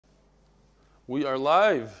We are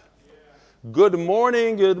live. Good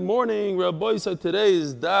morning, Rabbi. So today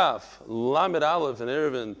is Daf Lamed Aleph in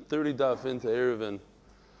Erevin, 30 Daf into Erevin.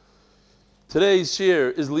 Today's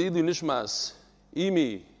shir is Li'ilu Nishmas,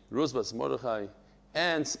 Imi, Rosbas Mordechai,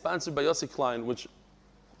 and sponsored by Yossi Klein, which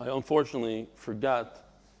I unfortunately forgot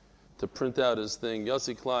to print out his thing.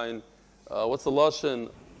 Yossi Klein, what's the lashon?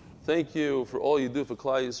 Thank you for all you do for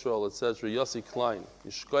Klal Yisrael, etc. Yossi Klein.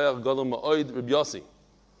 Yishkoyach Gadol Ma'od Reb Yossi.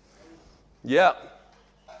 Yeah.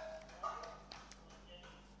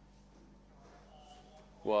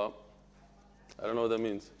 Well, I don't know what that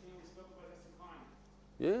means.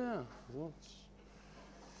 Yeah.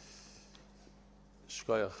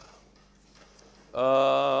 Shkoyach.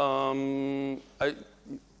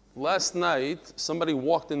 Last night, somebody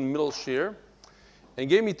walked in the middle shir and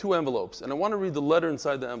gave me 2 envelopes. And I want to read the letter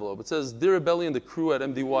inside the envelope. It says, Dear Rebelli and the crew at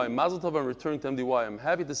MDY, Mazel Tov, I'm returning to MDY. I'm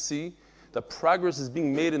happy to see that progress is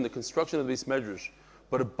being made in the construction of the Beis Medrash.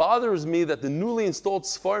 But it bothers me that the newly installed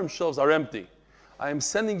Sfarim shelves are empty. I am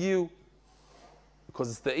sending you, because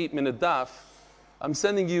it's the 8-minute daf, I'm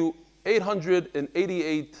sending you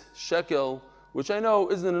 888 shekel, which I know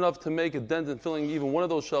isn't enough to make a dent in filling even one of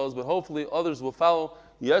those shelves, but hopefully others will follow.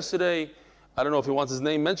 Yesterday, I don't know if he wants his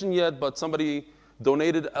name mentioned yet, but somebody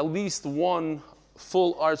donated at least 1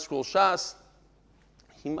 full art scroll shas.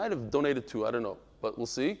 He might have donated 2, I don't know, but we'll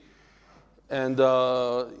see. And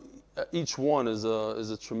each one is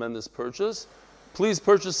a tremendous purchase. Please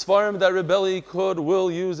purchase Sfarim that Rebelli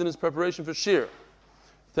will use in his preparation for Shir.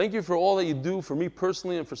 Thank you for all that you do for me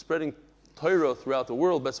personally and for spreading Torah throughout the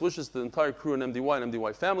world. Best wishes to the entire crew and MDY and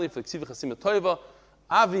MDY family. For Ksiva Chasima Toiva,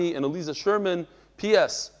 Avi and Eliza Sherman.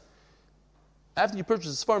 P.S. After you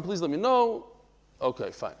purchase the Sfarim, please let me know.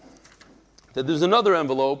 Okay, fine. That there's another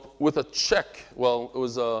envelope with a check. Well, it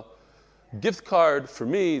was a gift card for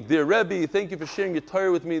me. Dear Rebbe, thank you for sharing your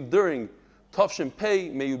Torah with me during Tafshin Pei.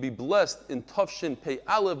 May you be blessed in Tafshin Pei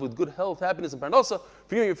Aleph with good health, happiness, and parnasa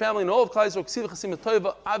for you and your family and all of Klal Yisrael. Ksiva Chasima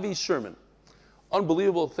Toiva, Avi Sherman.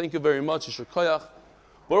 Unbelievable. Thank you very much. Yishar Koyach.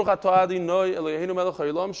 Baruch atah Adonai Eloheinu melech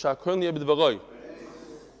haolam shakol niyeh b'dvaroi.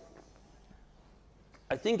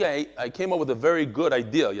 I think I came up with a very good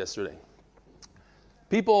idea yesterday.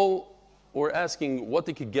 People were asking what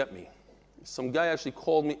they could get me. Some guy actually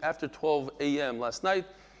called me after 12 a.m. last night.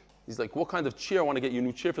 He's like, what kind of chair? I want to get you a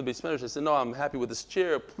new chair for the Beis Medrash. I said, no, I'm happy with this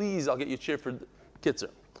chair. Please, I'll get you a chair for Kitzer.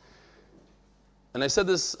 And I said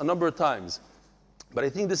this a number of times, but I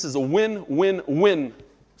think this is a win-win-win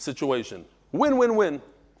situation. Win-win-win.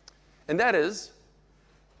 And that is,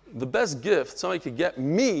 the best gift somebody could get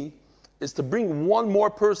me is to bring one more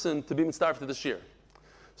person to be mitzvah to this year.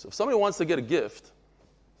 So if somebody wants to get a gift,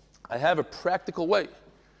 I have a practical way.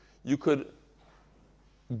 You could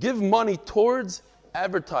give money towards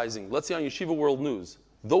advertising, let's say on Yeshiva World News.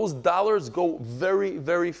 Those dollars go very,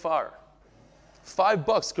 very far.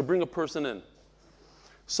 $5 could bring a person in.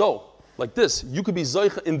 So, like this, you could be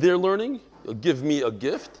Zoicha in their learning, you'll give me a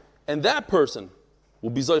gift, and that person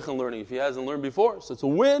will be Zoicha in learning if he hasn't learned before. So it's a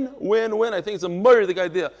win-win-win. I think it's a murderous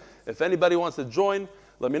idea. If anybody wants to join,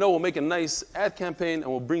 let me know. We'll make a nice ad campaign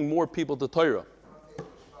and we'll bring more people to Torah.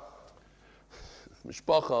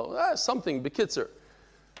 Mishpacha, something, bekitzer.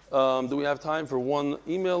 Do we have time for 1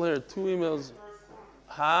 email here, 2 emails?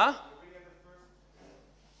 Huh?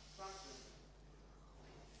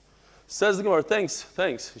 Says the Gemara, thanks.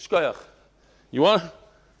 Shkoyach. You want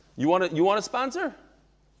a sponsor?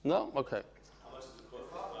 No? Okay. How much does it cost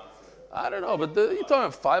to sponsor? I don't know, but you're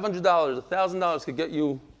talking $500, $1,000 could get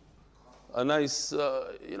you a nice,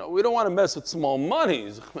 we don't want to mess with small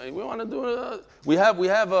monies. We want to do we have a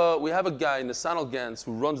guy, Nisanel Gantz,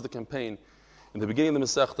 who runs the campaign in the beginning of the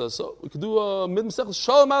Masechta. So we could do a mid-Masechta.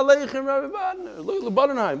 Shalom Aleichem, Rabbi Badenheim. Look,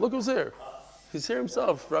 Badenheim. Look who's here. He's here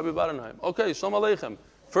himself, Rabbi Badenheim. Okay, Shalom Aleichem.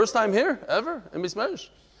 First time here, ever, in Beis Medrash.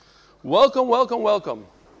 Welcome.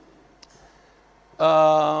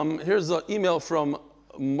 Here's an email from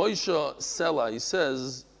Moshe Sela. He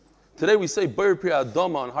says, today we say Ber Pri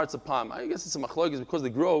Adama on hearts of palm. I guess it's a machlokes because they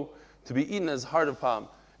grow to be eaten as heart of palm.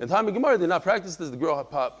 In time of Gemara, they not practice this. They grow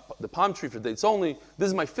the palm tree for dates only. This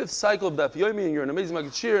is my 5th cycle of Daf Yomi, and you're an amazing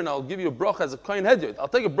Maggid Shir, and I'll give you a bracha as a Kohen Hedyot. I'll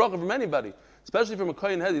take a bracha from anybody, especially from a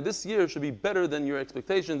Kohen Hedyot. This year should be better than your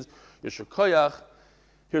expectations. Yeshur Koyach.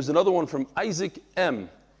 Here's another one from Isaac M.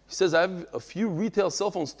 He says, I have a few retail cell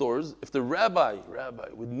phone stores. If the rabbi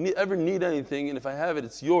would ever need anything, and if I have it,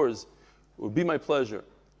 it's yours. It would be my pleasure.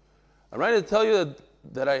 I'm writing to tell you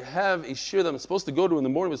that I have a shir that I'm supposed to go to in the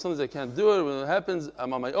morning, but sometimes I can't do it. When it happens,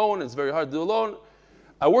 I'm on my own. It's very hard to do alone.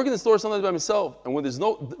 I work in the store sometimes by myself, and when there's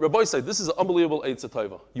no... Rabbi said, this is an unbelievable Eitzah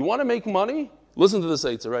Taiva. You want to make money? Listen to this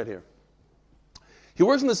Eitzah right here. He He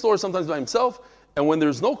works in the store sometimes by himself, and when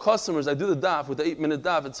there's no customers, I do the daf with the 8-minute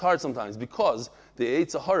daf. It's hard sometimes because the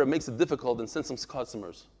Yetzer Hara makes it difficult and sends some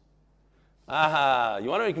customers. Aha, you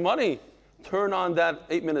want to make money? Turn on that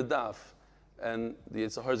 8-minute daf, and the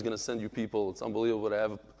Yetzer Hara is going to send you people. It's unbelievable what I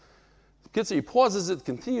have. Kitzur, he pauses it,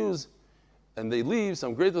 continues, and they leave. So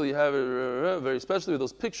I'm grateful you have it, very especially with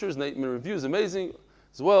those pictures and 8-minute reviews. Amazing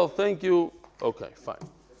as well. Thank you. Okay, fine.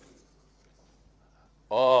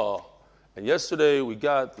 Oh, and yesterday we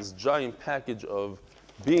got this giant package of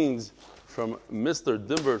beans from Mr.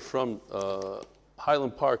 Dimbert from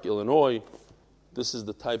Highland Park, Illinois. This is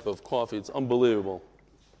the type of coffee. It's unbelievable.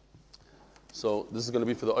 So this is going to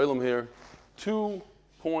be for the oilam here.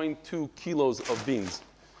 2.2 kilos of beans.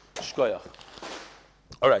 Shkoyach.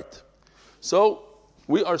 All right. So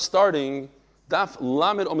we are starting Daf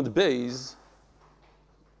Lamed Omid Beis,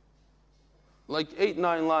 like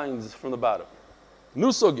 8-9 lines from the bottom. Nu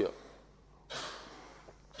sugya.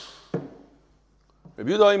 Rabbi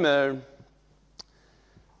Yehuda Omer,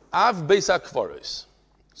 Av Beis HaKfaros.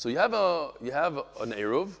 So you have an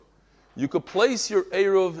eruv. You could place your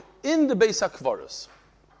eruv in the Beis HaKfaros.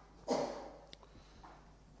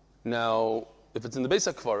 Now, if it's in the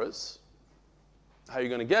Beis HaKfaros, how are you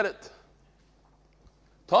going to get it?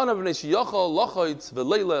 Tana v'nei sheyachal lachayitz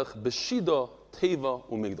v'leilech b'shida teva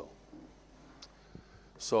u'migdal.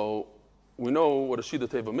 So we know what a shida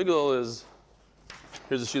teva migdal is.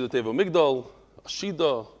 Here's a shida teva migdal, a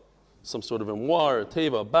shida, some sort of armoire, a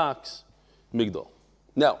teva, a box, migdal.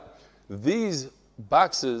 Now, these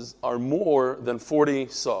boxes are more than 40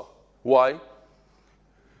 saw. Why?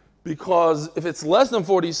 Because if it's less than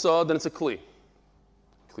 40 saw, then it's a kli.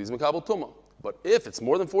 Kli is mikabel tumah. But if it's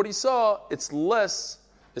more than 40 saw, it's less.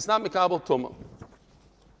 It's not mikabel tumah.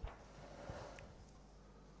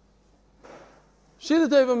 Shida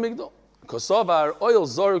teva migdal. Kosavar oil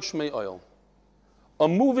zaruk shmei oil. A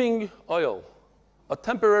moving oil, a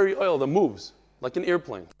temporary oil that moves, like an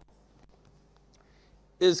airplane,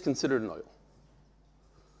 is considered an oil.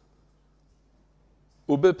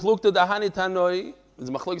 Ube plukta dahani tanoi.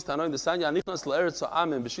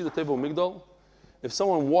 If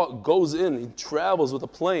someone goes in, he travels with a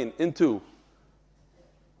plane into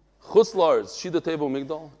Chutz La'aretz, Shida Teva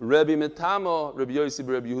Migdal, Rebbe Metamo, Rebbe Yossi,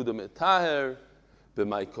 Rebbe Yehuda Metaher,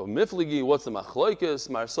 B'Maiko Mifligi, what's the Machloikis,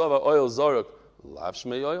 Marsova oil Zaruk, Lav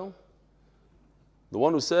Shmei oil? The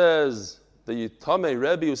one who says the Yitame,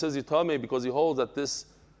 Rebbe who says Yitame because he holds that this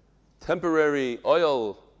temporary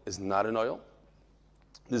oil is not an oil.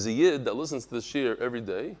 There's a Yid that listens to the shir every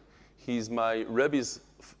day. He's my Rebbe's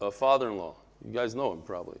father-in-law. You guys know him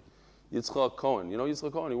probably. Yitzchak Cohen. You know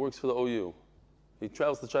Yitzchak Cohen? He works for the OU. He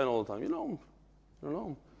travels to China all the time. You know him. You don't know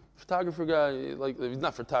him. Photographer guy. He's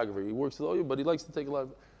not photographer. He works for the OU, but he likes to take a lot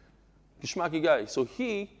of Gishmaki guy. So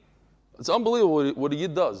it's unbelievable what a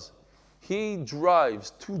Yid does. He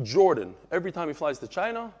drives to Jordan every time he flies to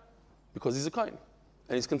China because he's a Kohen.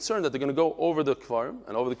 And he's concerned that they're going to go over the Kfarim.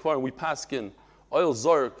 And over the Kfarim, we paskin oil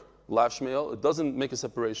zark, lav shmeil. It doesn't make a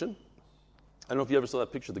separation. I don't know if you ever saw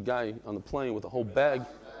that picture, the guy on the plane with a whole bag.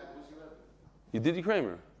 Yedidi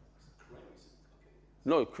Kramer.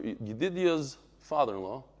 No, Yedidia's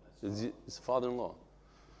father-in-law. His father-in-law.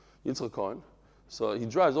 Yitzchak Cohen. So he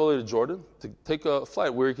drives all the way to Jordan to take a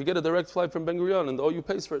flight where he could get a direct flight from Ben Gurion, and the OU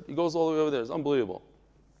pays for it. He goes all the way over there. It's unbelievable.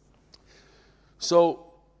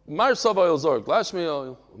 So, Mar Sava oil zark, lav shmei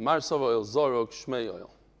oil. Mar Sava oil zarok, shmei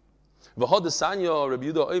oil. V'hod Sanyo, Rabbi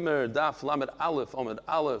Yehuda Omer, Daf Lamed Aleph, Omed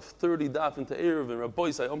Aleph, 30 Daf into Erev, and Rabbi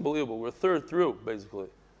Yisai, unbelievable. We're third through, basically.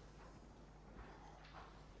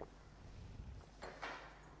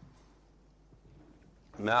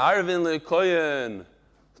 Me'arvin le'koyen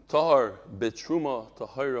tahar betruma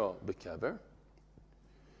tahira bekever.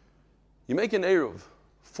 You make an Erev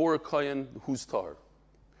for a koyen who's tahar.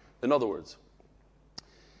 In other words,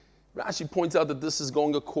 Rashi points out that this is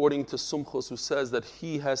going according to Sumchus, who says that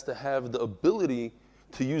he has to have the ability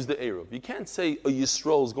to use the Eruv. You can't say a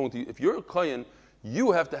Yisrael is going to, if you're a Kohen,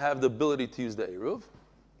 you have to have the ability to use the Eruv.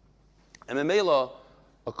 And Memela,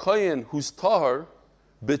 a Kohen who's Tahar,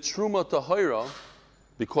 Betruma Tahira,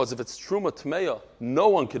 because if it's Truma Tmeya, no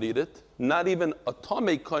one could eat it. Not even a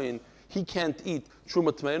Tamei Kohen, he can't eat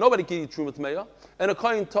Truma Tmeya. Nobody can eat Truma Tmeya. And a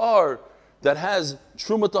Kohen Tahar that has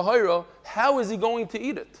Truma Tahira, how is he going to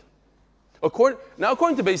eat it? According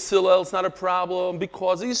to Beis Hillel, it's not a problem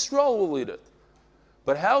because Yisrael will eat it.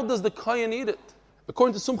 But how does the Kohen eat it?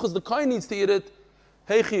 According to Sumchus, the Kohen needs to eat it.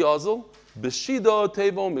 Heichi Azel, B'shida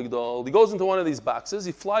Tevo Migdal. He goes into one of these boxes,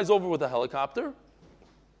 he flies over with a helicopter,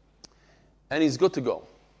 and he's good to go.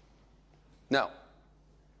 Now,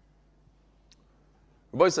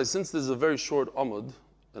 Rabbi says, since this is a very short Amud,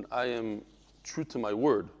 and I am true to my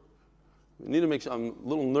word. We need to make sure. I'm a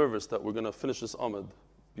little nervous that we're going to finish this Amud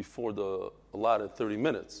before the allotted 30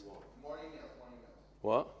 minutes. More emails.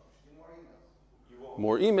 What? More emails.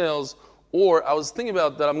 More emails. Or I was thinking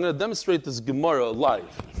about that I'm going to demonstrate this Gemara live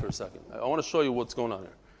for a second. I want to show you what's going on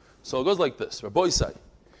here. So it goes like this. Rabbi Isai.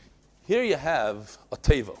 Here you have a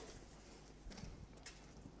teva.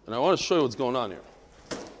 And I want to show you what's going on here.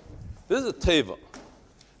 This is a teva.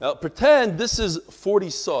 Now pretend this is 40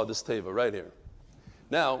 saw, this teva right here.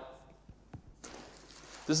 Now,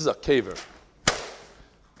 this is a caver.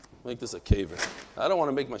 Make this a caver. I don't want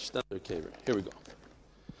to make my stender a caver. Here we go.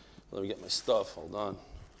 Let me get my stuff. Hold on.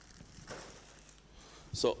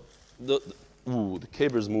 So the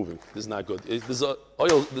caver is moving. This is not good. This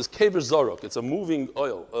oil. This caver zarok. It's a moving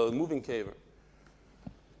oil, a moving caver.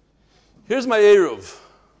 Here's my eruv.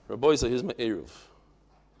 Rabbi said, here's my eruv.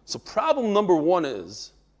 So problem number one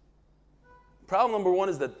is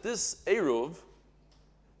that this eruv,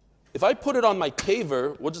 if I put it on my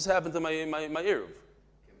caver, what just happened to my eruv?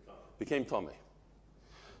 Became tamei.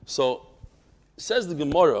 So says the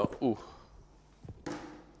Gemara.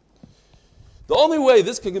 The only way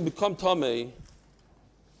this can become tamei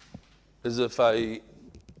is if I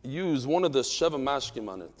use one of the sheva mashkim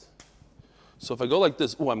on it. So if I go like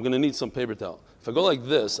this, I'm going to need some paper towel. If I go like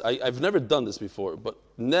this, I've never done this before, but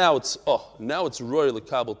now it's roy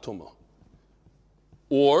lekabel tuma.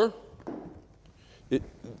 Or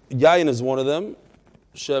yayin is one of them,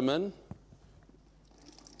 shemen,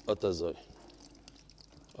 atazoi.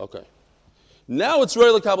 Okay. Now it's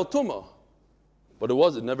roy lekabel tuma, but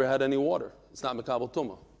it never had any water. It's not mekabel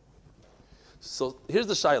tuma. So here's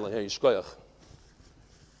the shaila here, yishkoyach.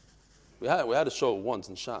 We had to show it once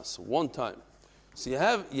in Shas, one time. So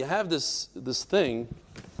you have this thing.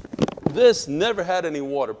 This never had any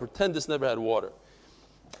water. Pretend this never had water.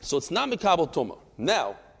 So it's not mekabel tuma.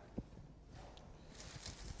 Now,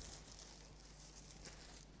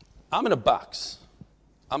 I'm in a box.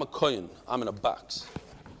 I'm a kohen. I'm in a box.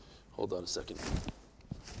 Hold on a second.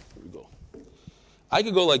 Here we go. I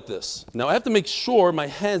could go like this. Now I have to make sure my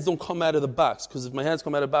hands don't come out of the box, because if my hands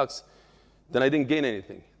come out of the box, then I didn't gain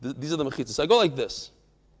anything. These are the mechitzas. I go like this.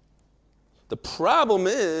 The problem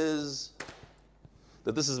is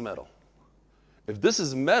that this is metal. If this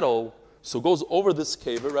is metal, so it goes over this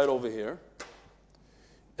caver right over here,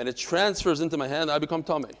 and it transfers into my hand, I become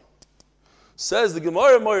tamei. Says the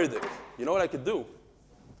Gemara Moirdik. You know what I could do?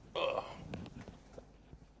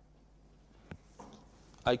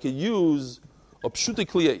 I could use a pshuti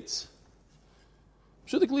kliyates.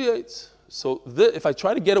 Pshuti kliyates. So if I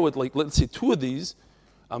try to get it with, like, let's say 2 of these,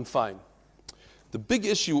 I'm fine. The big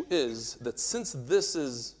issue is that since this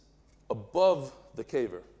is above the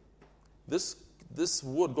caver, this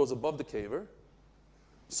wood goes above the caver,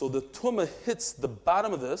 so the tumah hits the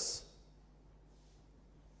bottom of this,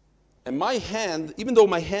 and my hand, even though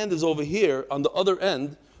my hand is over here on the other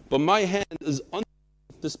end, but my hand is under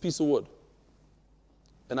this piece of wood,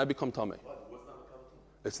 and I become tamei.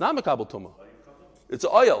 It's not mekabel tuma. It's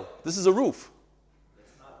oil. This is a roof.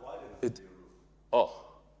 It's not wide enough to be a roof.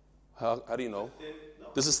 How do you know?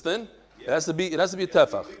 This is thin? Yeah. It has to be a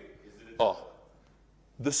tefach.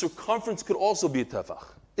 The circumference could also be a tefach.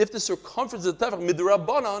 If the circumference is a tefach,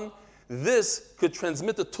 midrabanan, this could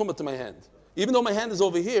transmit the tumah to my hand. Even though my hand is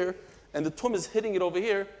over here, and the tumah is hitting it over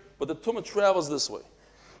here, but the tumah travels this way.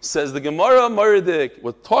 Says the Gemara Maridik,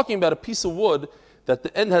 we're talking about a piece of wood that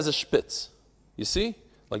the end has a spitz. You see?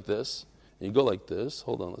 Like this. And you go like this.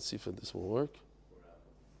 Hold on, let's see if this will work.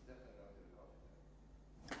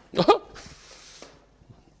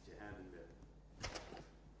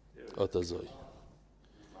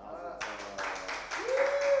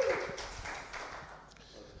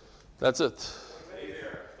 That's it.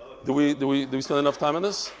 Do we spend enough time on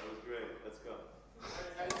this? That was great. Let's go.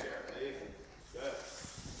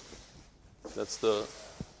 That's the.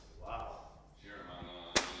 Wow.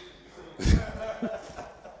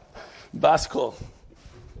 Baskol.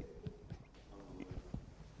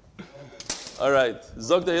 All right.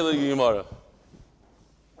 Zog the Heilige Gemara.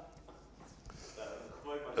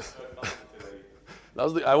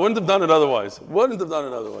 I wouldn't have done it otherwise.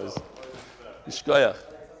 Ishkoyach.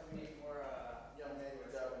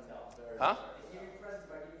 Huh?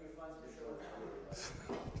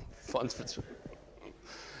 Funds for sure.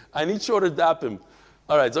 I need shorter dapim.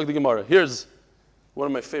 All right, Zog the Gemara. Here's one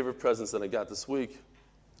of my favorite presents that I got this week.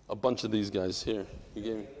 A bunch of these guys here. He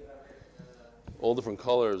gave me all different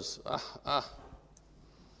colors.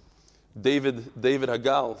 David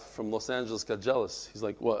Hagal from Los Angeles got jealous. He's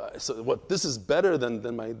like, "What? So what? This is better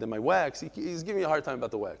than my wax." He's giving me a hard time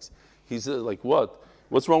about the wax. He said, "Like what?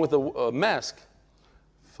 What's wrong with the mask?"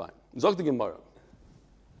 Fine. Zog the Gemara.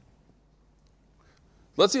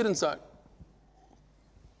 Let's see it inside.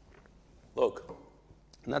 Look,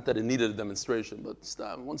 not that it needed a demonstration, but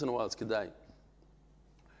stop. Once in a while it's kedai.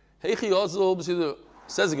 Heichi Ozel,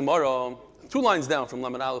 says the Gemara, 2 lines down from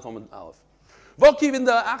Lamed Aleph, Lamed Aleph. V'kiv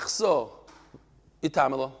the achso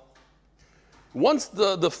itamela. Once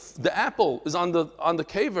the apple is on the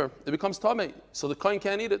caver, it becomes tamei, so the kohen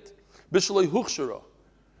can't eat it. Bishalei huchshira.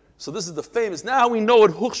 So this is the famous. Now we know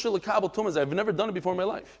what huchshir lekabel tumah is. I've never done it before in my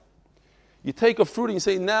life. You take a fruit and you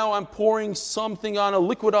say, now I'm pouring something on, a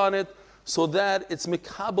liquid on it, so that it's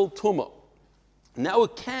mekabel tumah. Now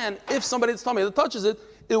it can, if somebody that's tamei that touches it,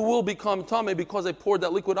 it will become tamei because I poured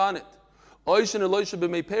that liquid on it. This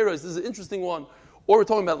is an interesting one. Or we're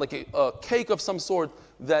talking about like a cake of some sort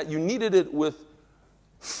that you kneaded it with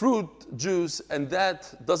fruit juice and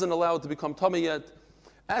that doesn't allow it to become tamei yet.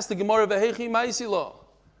 Ask the Gemara,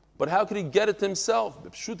 but how could he get it himself?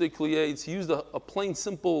 He used a plain,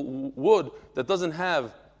 simple wood that doesn't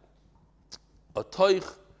have a toich.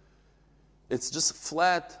 It's just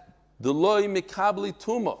flat. Deloi mikabli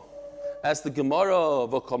tuma. As the Gemara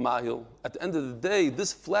of Akamahil, at the end of the day,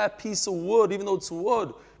 this flat piece of wood, even though it's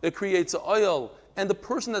wood, it creates an oil, and the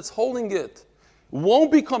person that's holding it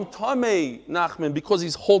won't become tamei, Nachman, because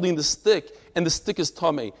he's holding the stick, and the stick is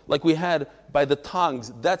tamei, like we had by the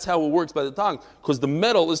tongs. That's how it works by the tongs, because the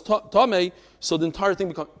metal is tamei, so the entire thing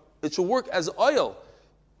becomes. It should work as oil.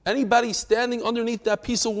 Anybody standing underneath that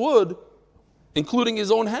piece of wood, including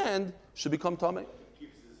his own hand, should become tamei.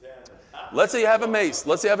 Let's say you have a mace.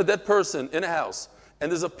 Let's say you have a dead person in a house, and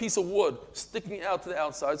there's a piece of wood sticking out to the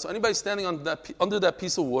outside. So anybody standing on under that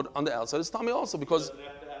piece of wood on the outside is tamei also because. Doesn't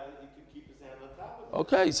have to have it. You can keep his hand on top of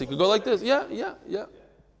it. Okay, so you could go like this. Yeah.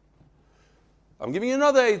 I'm giving you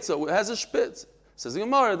another eight. So it has a spitz. Says the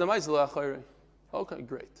Gemara, the Ma'aseh La'achayri. Okay,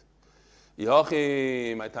 great.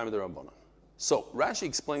 Yachi, my time of the Rabbanan. So Rashi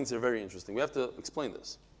explains here very interesting. We have to explain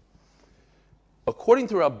this. According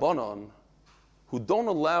to Rabbanan, who don't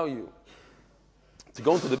allow you to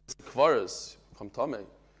go into the kvaras, come tamei.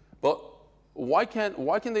 But why can't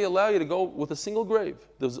they allow you to go with a single grave?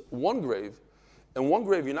 There's one grave, and one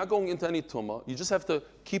grave you're not going into any tumah. You just have to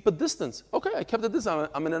keep a distance. Okay, I kept a distance.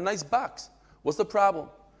 I'm in a nice box. What's the problem?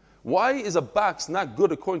 Why is a box not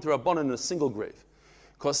good according to Rabbanan in a single grave?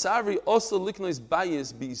 Kosavri also liknois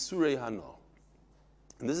bayis bisurei hano.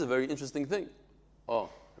 And this is a very interesting thing. Oh,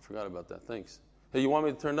 I forgot about that. Thanks. Hey, you want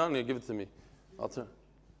me to turn it on? Yeah, give it to me. I'll turn.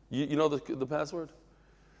 You know the password?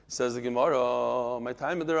 Says the Gemara, my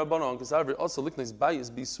time in the Rabbanon, because I also liknois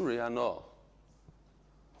bayis bisurei hano.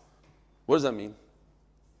 What does that mean?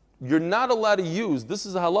 You're not allowed to use, this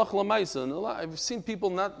is a halacha l'maisa, and I've seen people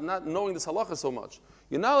not knowing this halacha so much.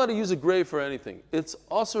 You're not allowed to use a grave for anything. It's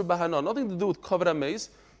asur bahana, nothing to do with kavod hameis.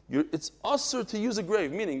 It's asur to use a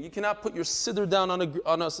grave, meaning you cannot put your siddur down on a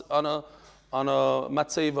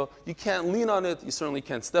matzeva. You can't lean on it. You certainly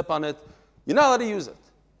can't step on it. You're not allowed to use it.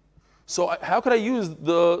 So how could I use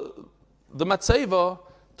the matzeva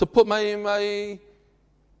to put my erev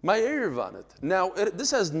on it? Now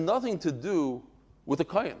this has nothing to do with a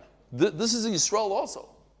kohen. This is a Yisrael also.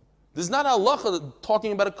 This is not a halacha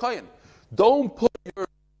talking about a kohen. Don't put your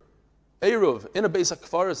erev in a beis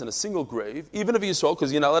hakfaras in a single grave, even if Yisrael,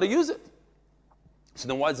 because you're not allowed to use it. So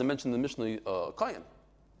then why does it mention the Mishnah kohen?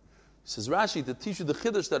 Says Rashi to teach you the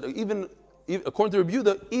chiddush that even according to Rabbi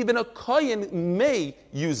Yehuda, even a kohen may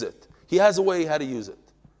use it. He has a way how to use it.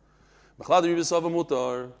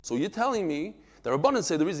 So you're telling me the Rabbanan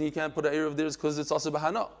say the reason you can't put an erev there is because it's also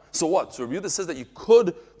bahana. So what? So Rabbi Yehuda says that you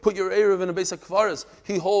could put your erev in a beis hakfaras.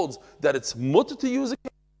 He holds that it's mutter to use it.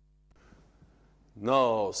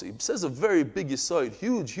 No, so he says a very big yisoid,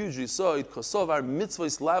 huge yisoid. Kosov our mitzvah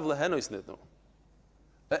is lav lehenois nitnu.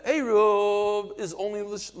 An erev is only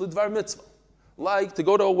lidvar mitzvah, like to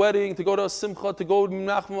go to a wedding, to go to a simcha, to go to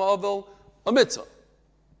Menachem Avel, a mitzvah.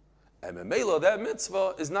 And memela, that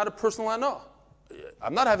mitzvah is not a personal anah.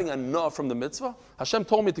 I'm not having anah from the mitzvah. Hashem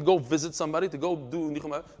told me to go visit somebody, to go do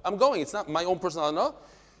nichum. I'm going. It's not my own personal anah.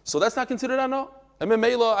 So that's not considered anah. And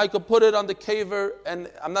memela, I could put it on the kaver, and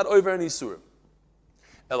I'm not over any surim.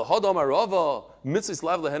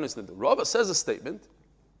 Rava says a statement.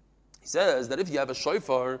 He says that if you have a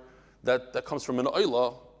shofar that comes from an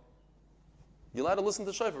oila, you're allowed to listen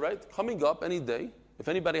to shofar, right? Coming up any day. If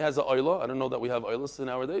anybody has an oila, I don't know that we have oilas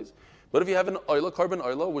nowadays, but if you have an oila, carbon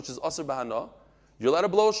oila, which is asr bahana, you're allowed to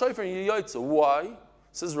blow a shofar in your yaitza. Why?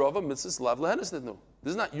 Says Rava, mitzvah lav lehenes nitnu.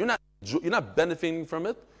 This is not you're not benefiting from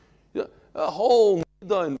it. A whole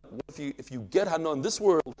if you get hana in this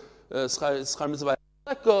world, schar mitzvah.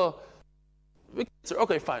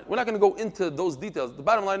 Okay, fine. We're not going to go into those details. The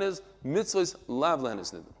bottom line is, mitzvahs lav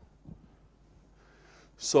lehenes nidnu.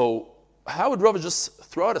 So, how would Rava just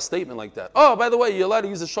throw out a statement like that? Oh, by the way, you're allowed to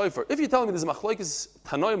use a shofar. If you're telling me there's a machlokes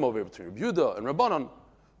tanoim over here between Rabbi Yehuda and Rabbanan,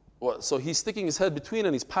 so he's sticking his head between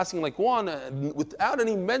and he's passing like one, and without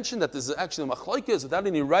any mention that there's actually a machlokes, without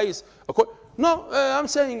any rice. No, I'm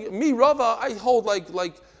saying me Rava, I hold like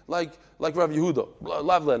Rav Yehuda,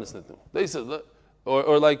 lav lehenes nidnu. They said,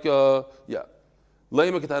 or like what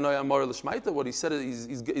he said is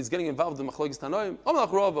he's getting involved in machlokes tanoim.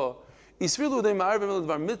 Amalach Rava.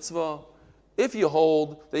 If you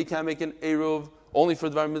hold that you can't make an eruv only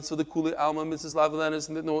for dvar mitzvah, the kuli alma mitzvah lav lehenes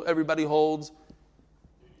nidnu, everybody holds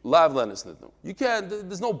lav lehenes nidnu. You can't.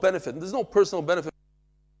 There's no benefit. There's no personal benefit.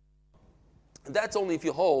 And that's only if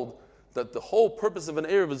you hold that the whole purpose of an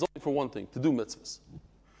eruv is only for one thing, to do mitzvahs.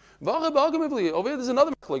 Over here, there's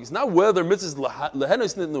another machlokes. Not whether mitzvahs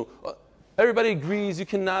lehenes nidnu. Everybody agrees you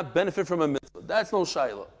cannot benefit from a mitzvah. That's no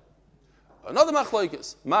shayla. Another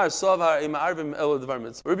machlokes. Mar savar emarvim el dvar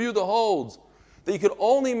mitzvah. Rabbi Yehuda holds that you could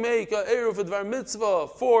only make an eruv for dvar mitzvah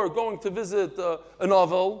for going to visit a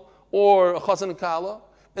novel or a chassan and kala,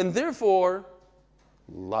 and therefore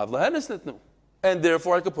lav lehenes nidnu, and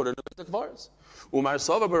therefore I could put it in the kvaras. Umar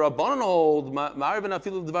savar b'Rabbanan hold ma'arvin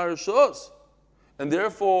afilu dvar shos, and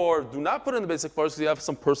therefore do not put it in the basic kvaras because you have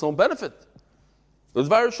some personal benefit. The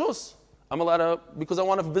dvar shos, I'm allowed to because I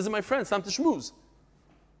want to visit my friends, time to shmooze.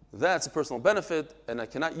 That's a personal benefit, and I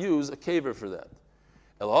cannot use a caver for that.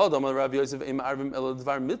 So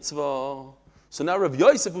now Rav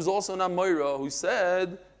Yosef, who's also not Moira, who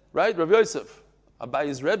said, right, Rav Yosef,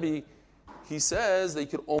 Abayi's Rebbe, he says that you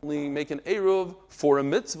could only make an eruv for a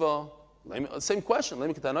mitzvah. Same question.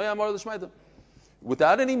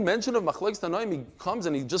 Without any mention of machlokes tanoim, he comes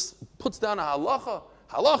and he just puts down a halacha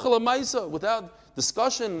l'maisa, without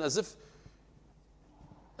discussion, as if,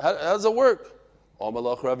 how does it work?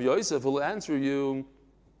 Amalach Rav Yosef will answer you.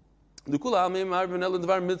 Everybody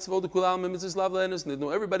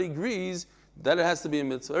agrees that it has to be a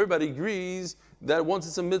mitzvah. Everybody agrees that once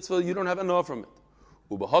it's a mitzvah, you don't have enough from it.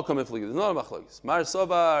 There's not a machlokes.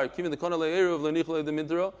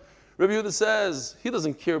 Rabbi Yehuda says he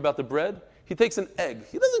doesn't care about the bread. He takes an egg.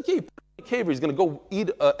 He doesn't keep a caver. He's going to go eat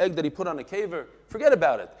an egg that he put on a caver. Forget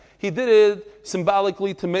about it. He did it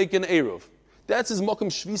symbolically to make an eruv. That's his mokum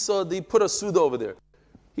shvisa. They put a suda over there.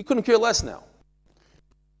 He couldn't care less now.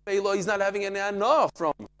 He's not having any anah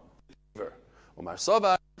from the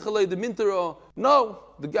No,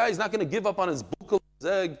 the guy's not going to give up on his bukal, his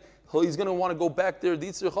egg. He's going to want to go back there. He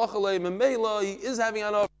is having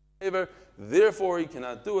anah from the therefore he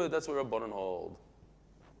cannot do it. That's what Rabbanan hold.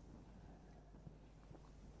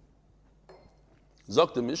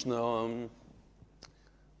 Zok the Mishnah.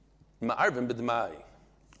 Ma'arvim b'dmai.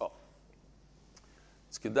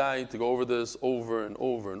 It's kedai to go over this over and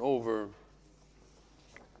over and over.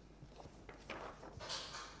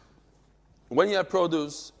 When you have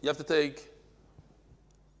produce, you have to take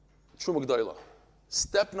Truma G'dayla.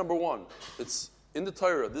 Step number one, it's in the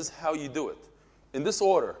Torah. This is how you do it. In this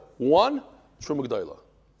order. 1, Truma G'dayla.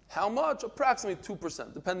 How much? Approximately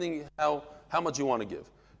 2%, depending how much you want to give.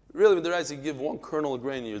 Really, with the rice, you give 1 kernel of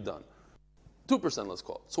grain and you're done. 2%, let's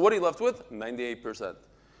call it. So what are you left with? 98%.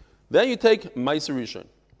 Then you take Meiser Rishon.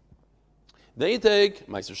 Then you take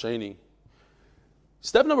Meiser Sheni.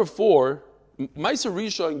 Step number 4, Meiser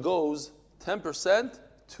Rishon goes 10%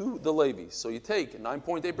 to the Levi. So you take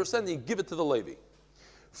 9.8% and you give it to the Levi.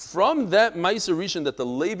 From that Meiser Rishon that the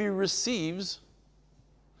Levi receives,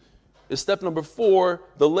 is step number 4,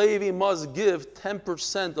 the Levi must give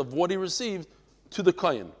 10% of what he received to the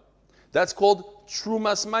Kohen. That's called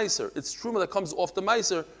Trumas Meiser. It's Truma that comes off the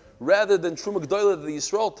Meiser, rather than Truma G'dayla that the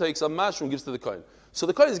Yisrael takes, a mashroom gives to the Kohen. So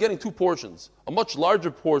the Kohen is getting 2 portions. A much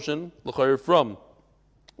larger portion, from,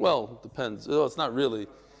 well, depends. It's not really.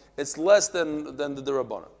 It's less than the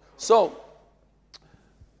Rabbanan. So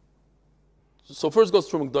first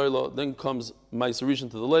goes Truma G'dayla, then comes Meiser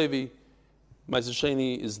Rishon to the Levi. Meiser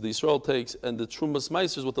Sheni is the Yisrael takes, and the Trumas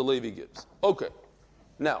Meiser is what the Levi gives. Okay.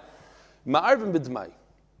 Now, Ma'arvim b'dmai.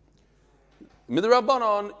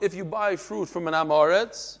 Midrabanan, if you buy fruit from an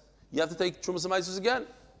Amaretz, you have to take Trumas and Meisers again,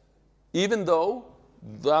 even though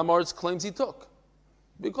the Amaretz claims he took,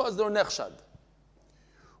 because they're nechshad.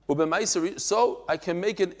 So I can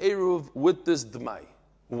make an eruv with this dmai.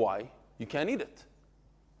 Why? You can't eat it.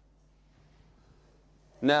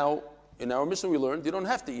 Now, in our mission we learned you don't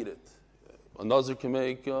have to eat it. A nazir can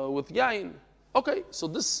make with yain. Okay, so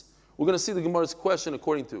this we're going to see the Gemara's question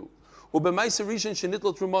according to Meiser Rishon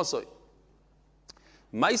shenitlo trumasoi.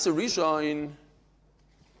 Meiser Rishon,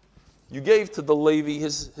 you gave to the Levi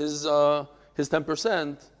his his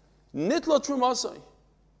 10%, nitla trumasai.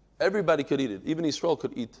 Everybody could eat it. Even Yisrael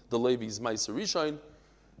could eat the Levi's Meiser Rishon.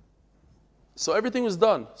 So everything was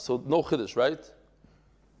done. So no chiddush, right?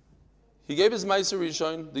 He gave his Meiser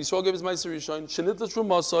Rishon. The Yisrael gave his Meiser Rishon. Shenitla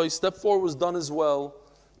trumasai. Step 4 was done as well.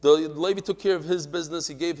 The Levi took care of his business.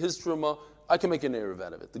 He gave his truma. I can make an erev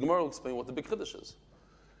out of it. The Gemara will explain what the big chiddush is.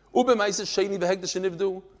 Ube Meiser Sheni v'hekdesh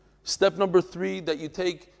nivdu. Step number 3 that you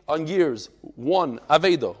take on years 1,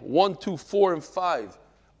 Aveda, 1, 2, 4, and 5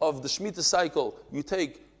 of the Shemitah cycle, you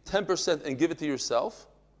take 10% and give it to yourself.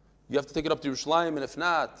 You have to take it up to Yerushalayim, and if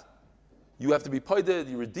not, you have to be paided,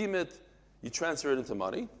 you redeem it, you transfer it into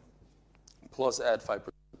money, plus add 5%.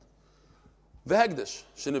 V'hegdesh,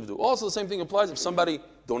 shenivdu. Also the same thing applies if somebody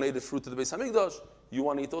donated fruit to the Beis HaMikdash, you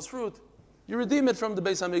want to eat those fruit, you redeem it from the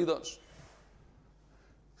Beis HaMikdash.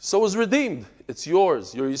 So it was redeemed. It's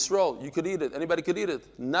yours. You're Yisrael. You could eat it. Anybody could eat it.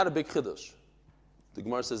 Not a big chiddush. The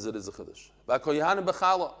Gemara says it is a chiddush.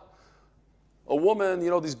 A woman,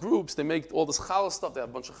 these groups, they make all this challah stuff. They have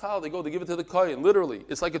a bunch of challah. They go, they give it to the kohen. Literally,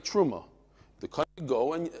 it's like a truma. The kohen could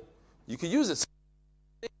go and you could use it.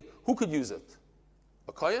 Who could use it?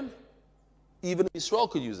 A kohen? Even Yisrael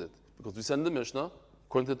could use it. Because we said in the Mishnah,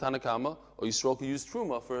 according to Tanna Kama, or Yisrael could use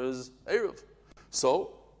truma for his eruv.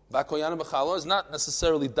 So, Koyan b'chala is not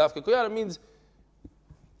necessarily dafka koyan. It means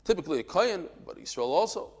typically a koyan, but Yisrael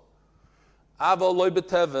also. Aval loy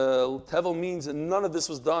betevel. Tevel means that none of this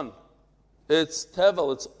was done. It's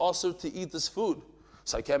tevel. It's also to eat this food,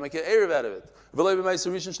 so I can't make an erev out of it. V'loy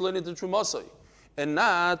b'meiser rishon shelo nitlu trumasai, and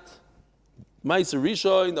not meiser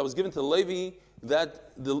rishon that was given to the Levi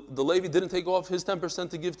that the Levi didn't take off his 10%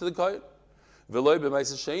 to give to the koyan. V'loy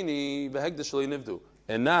b'meiser sheni v'hegdesh shelo nivdu,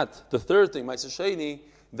 and not the third thing meiser sheni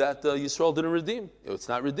that Yisrael didn't redeem. It's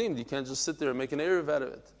not redeemed. You can't just sit there and make an erev out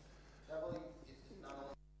of it.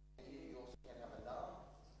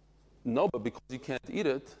 No, but because you can't eat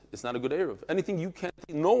it, it's not a good erev. Anything you can't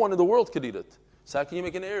eat, no one in the world could eat it. So how can you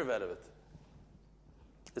make an erev out of it?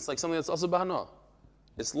 It's like something that's asa b'hana.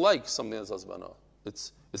 It's like something that's asa b'hana.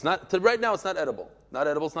 It's not, right now it's not edible. Not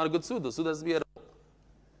edible, it's not a good suda. Suda has to be edible.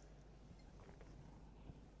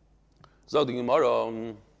 So the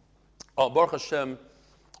Gemara, Baruch Hashem,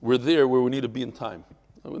 we're there where we need to be in time.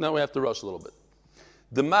 Now we have to rush a little bit.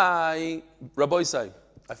 The Mai, Rabbi Isai,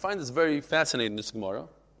 I find this very fascinating, this Gemara.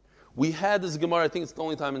 We had this Gemara, I think it's the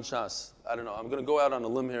only time in Shas. I don't know, I'm going to go out on a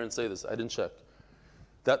limb here and say this. I didn't check.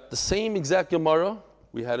 That the same exact Gemara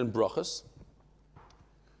we had in Brachas,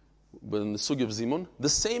 in the Sugi of Zimun, the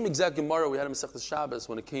same exact Gemara we had in Masechtas Shabbos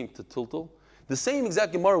when it came to Tiltul, the same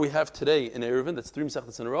exact Gemara we have today in Eruvin, that's 3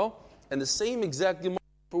 Masechtas in a row, and the same exact Gemara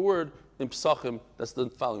for word in Pesachim, that's the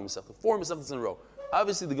following Masechta. 4 Masechtas in a row.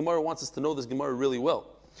 Obviously, the Gemara wants us to know this Gemara really well.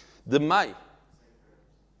 The Mai.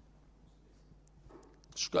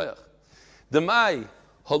 Shkoyach. The Mai.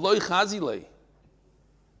 Haloi Chazilei.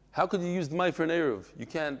 How could you use the Mai for an Eruv? You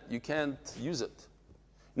can't use it.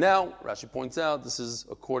 Now, Rashi points out, this is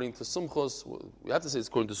according to Sumchos. We have to say it's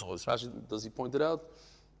according to Sumchos. Rashi, does he point it out?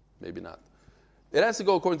 Maybe not. It has to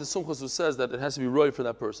go according to Sumchos, who says that it has to be roy for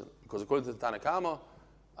that person. Because according to the Tanna Kama,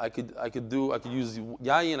 I could use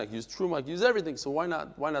yayin, I could use truma, I could use everything. So why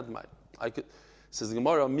not mai? Says the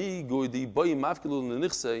Gemara, mi goidi boy mafkilu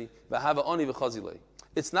nenichsei v'hava ani v'chazilei.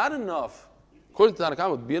 It's not enough. According to Tanna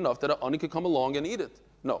Kama, it would be enough that an ani could come along and eat it.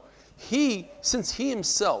 No, since he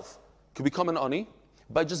himself could become an ani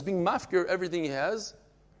by just being mafkir everything he has.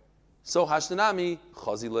 So hashtanami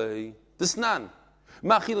chazilei disnan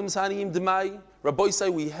machilim saniyim demai. Rabbi say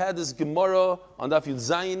we had this Gemara on Daf Yud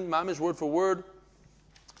Zayin, mamish word for word.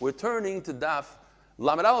 We're turning to Daf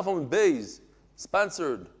Lamed Aleph Amud Beis,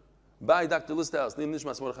 sponsored by Dr. Listhouse, Lim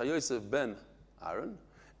Nishmas Mordechai Yosef ben Aaron,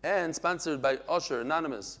 and sponsored by Usher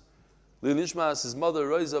Anonymous, Lim Nishmas, his mother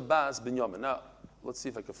Rosa Bas ben Yamin. Now, let's see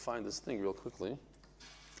if I can find this thing real quickly.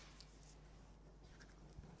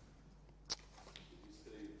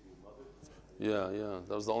 Yeah,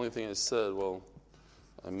 that was the only thing I said. Well,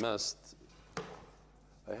 I messed.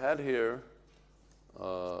 I had here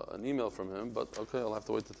an email from him, but okay, I'll have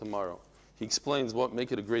to wait till tomorrow. He explains what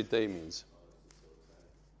 "make it a great day" means.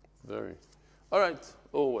 Very. All right.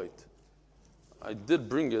 Oh, wait. I did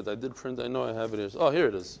bring it. I did print. I know I have it here. Oh, here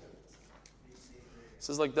it is. It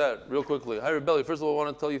says like that, real quickly. Hi, Rebelli. First of all, I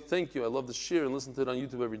want to tell you thank you. I love the shir and listen to it on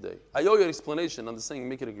YouTube every day. I owe you an explanation on the saying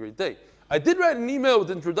 "make it a great day." I did write an email with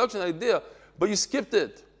the introduction idea, but you skipped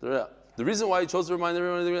it. The reason why I chose to remind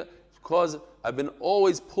everyone is because I've been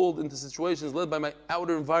always pulled into situations led by my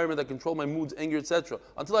outer environment that control my moods, anger, etc.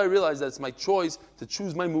 Until I realized that it's my choice to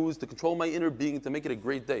choose my moods, to control my inner being, to make it a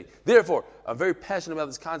great day. Therefore, I'm very passionate about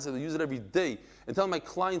this concept. I use it every day and telling my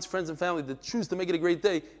clients, friends, and family to choose to make it a great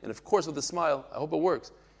day. And of course, with a smile, I hope it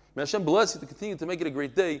works. May Hashem bless you to continue to make it a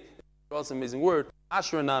great day. That's an amazing word.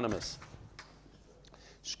 Asher Anonymous.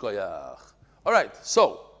 Shkoyach. All right,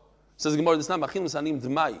 so, says the Gemara, this is not Machil Sanim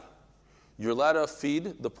D'mai. You're allowed to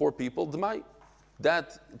feed the poor people D'mai.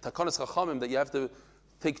 That Takanas Chachamim, that you have to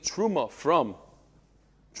take Truma from,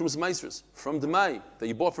 Trumas Maestris, from D'mai, that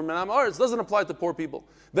you bought from Menam Aretz, doesn't apply to poor people.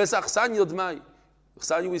 Ves Achsanyo D'mai.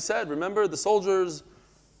 Achsanyo, we said, remember the soldiers,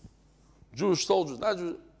 Jewish soldiers, not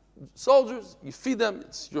Jewish, soldiers, you feed them,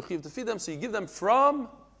 it's your chiv to feed them, so you give them from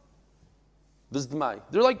this D'mai.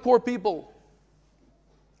 They're like poor people.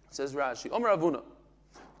 Says Rashi, Omer Avuna,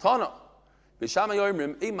 Tana, B'shama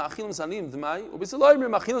Yoimrim, Ei Machilim Sanim D'mai, U'B'Selo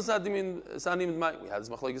Yoimrim Machilim Sanim D'mai. We had this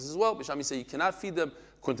machlokes as well. B'shami say you cannot feed them.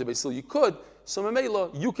 According to Beisil, you could. So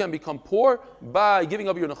Memela, you can become poor by giving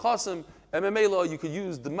up your nechasim, and Memela, you could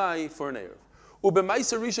use D'mai for an erev.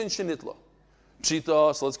 U'B'Maiser Rishon Shenitla.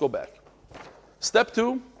 Pshita. So let's go back. Step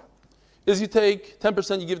 2 is you take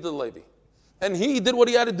 10%, you give to the Levi, and he did what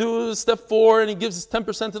he had to do. Step 4, and he gives his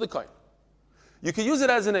 10% to the kohen. You can use it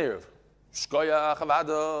as an erev. Shkoyach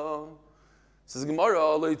Avada. Says Gemara,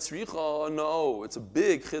 Leitzricha. No, it's a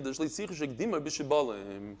big chiddush. Leitzricha shekdima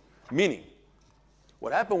b'shibalim. Meaning,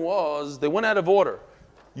 what happened was they went out of order.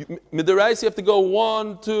 Midarais, you have to go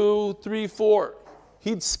 1, 2, 3, 4.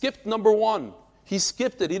 He'd skipped number 1. He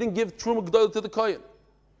skipped it. He didn't give Truma G'dayla to the kohen.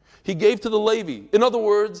 He gave to the Levi. In other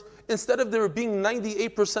words, instead of there being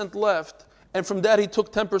 98% left, and from that he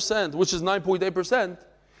took 10%, which is 9.8%,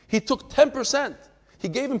 he took 10%. He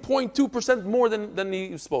gave him 0.2% more than he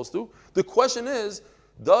was supposed to. The question is,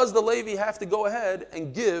 does the Levi have to go ahead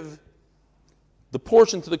and give the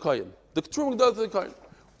portion to the kohen? The Truma G'dayla to the kohen.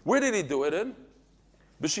 Where did he do it in?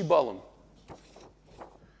 B'shibalim.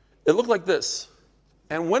 It looked like this.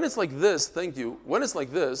 And when it's like this, thank you, when it's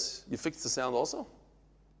like this, you fix the sound also?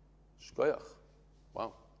 Shkoyach.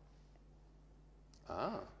 Wow.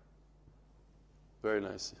 Very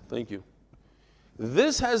nice. Thank you.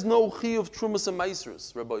 This has no chi of Trumas and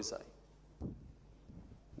Maisers, Rabbi Isai.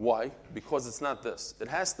 Why? Because it's not this. It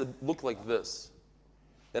has to look like this.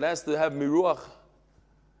 It has to have miruach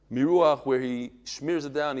where he smears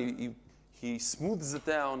it down, he smooths it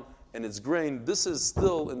down, and it's grained. This is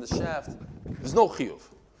still in the shaft. There's no chiyuv.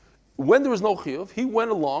 When there was no chiyuv, he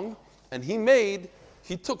went along and he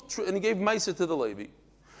took and he gave meiser to the Levi.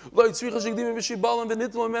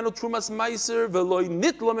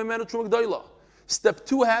 Step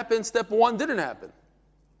 2 happened, step 1 didn't happen.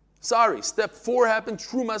 Sorry, step 4 happened,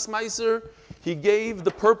 Trumas Meiser. He gave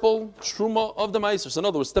the purple Truma of the Meiser. So in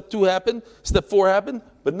other words, step 2 happened, step 4 happened,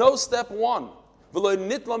 but no step 1.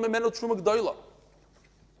 And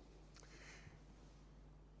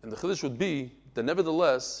the Chiddush would be that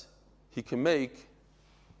nevertheless, he can make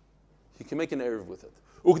an erev with it.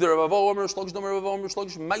 If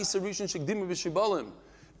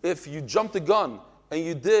you jumped the gun and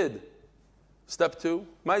you did step 2, you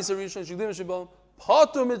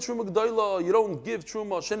don't give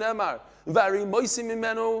truma. Shenemar, vari moisim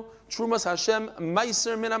imenu trumas Hashem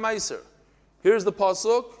meiser min meiser. Here's the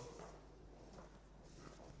pasuk.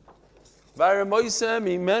 Vari moisim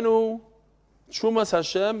imenu trumas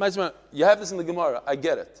Hashem meiser. You have this in the Gemara. I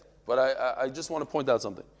get it, but I just want to point out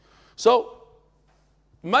something. So,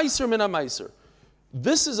 meiser min meiser.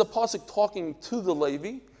 This is a pasuk talking to the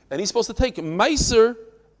Levi, and he's supposed to take meiser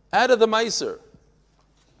out of the meiser.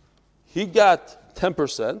 He got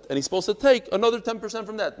 10%, and he's supposed to take another 10%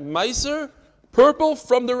 from that. Meiser, purple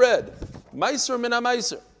from the red. Meiser min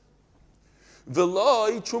meiser.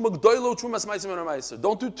 V'loi truma g'doilo trumas meiser min meiser.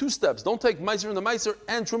 Don't do 2 steps. Don't take meiser in the meiser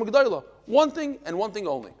and truma g'doilo. One thing and one thing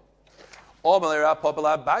only. So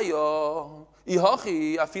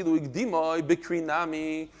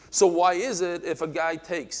why is it if a guy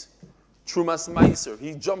takes trumas meiser,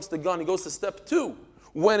 he jumps the gun, he goes to step 2,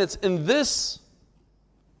 when it's in this,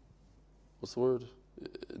 what's the word?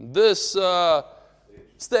 This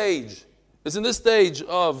stage. It's in this stage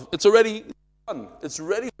of, it's already done. It's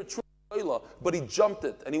ready for Truma, but he jumped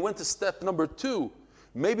it and he went to step number 2.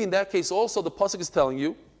 Maybe in that case also the pasuk is telling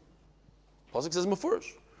you, pasuk says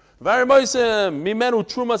mefurish.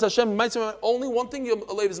 Only one thing your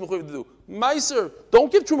Levi is mechuyev to do. Meiser,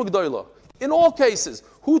 don't give Truma G'dayla. In all cases,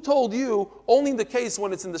 who told you only in the case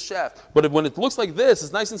when it's in the shaft? But when it looks like this,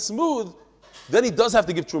 it's nice and smooth, then he does have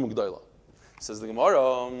to give Truma G'dayla. Says the Gemara,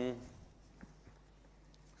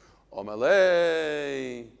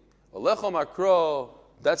 Omalei, Alecha Makro,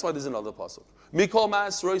 That's why there's another pasuk. Mikol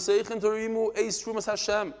mas roiseichem torimu eis trumas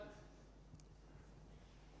Hashem.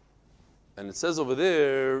 And it says over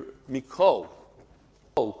there, Mikol.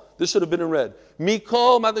 This should have been in red.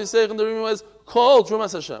 Mikol mas roiseichem torimu eis kol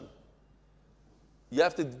trumas Hashem. You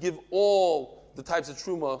have to give all the types of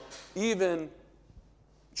truma, even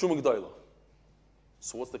truma g'dayla.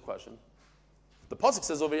 So what's the question? The pasuk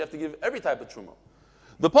says over here you have to give every type of truma.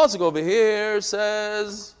 The pasuk over here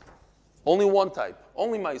says only one type,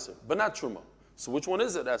 only meiser, but not truma. So which one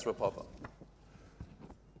is it? That's Rav Papa.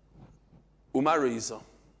 Umar Reisa.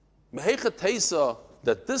 Mehecha Teisa,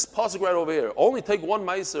 that this pasuk right over here, only take one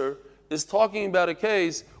meiser, is talking about a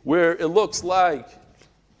case where it looks like,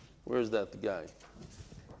 where's that, the guy?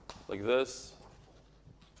 Like this.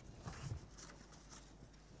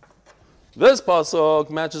 This pasuk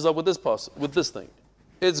matches up with this pasuk, with this thing.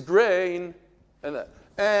 It's grain and that.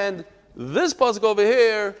 And this pasuk over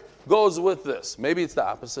here goes with this. Maybe it's the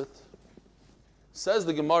opposite. Says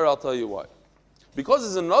the Gemara, I'll tell you why. Because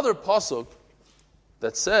there's another pasuk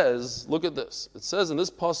that says, look at this. It says in this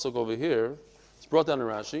pasuk over here, it's brought down in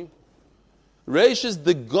Rashi, Reish is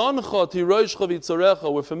the gancha tiroishcha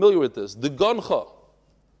v'itzarecha. We're familiar with this. The gancha.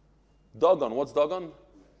 Dagon. What's dagon?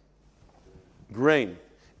 Grain.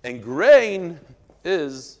 And grain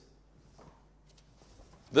is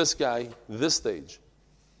this guy, this stage.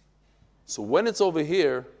 So when it's over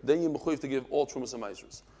here, then you're mechuyev to give all trumas and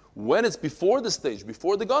maasros. When it's before the stage,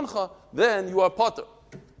 before the gancha, then you are potter.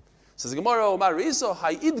 Says the Gemara, Omar Riso,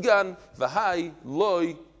 hay idgan, v'hay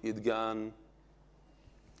loy idgan.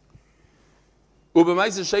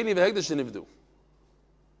 Ubemaiser sheni v'hegdash nivdu.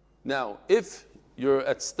 Now, if you're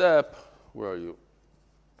at step, where are you?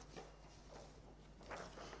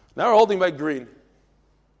 Now we're holding by green.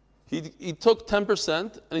 He took 10%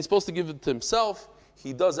 and he's supposed to give it to himself.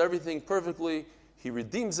 He does everything perfectly. He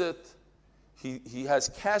redeems it. He has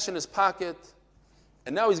cash in his pocket.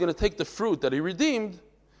 And now he's going to take the fruit that he redeemed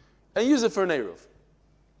and use it for an Eruv.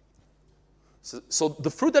 So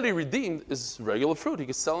the fruit that he redeemed is regular fruit. He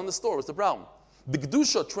can sell in the store. What's the problem? The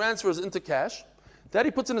Kedusha transfers into cash. That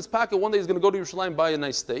he puts in his pocket. One day he's going to go to Yerushalayim and buy a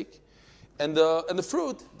nice steak. And the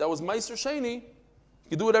fruit that was Meiser Sheni, he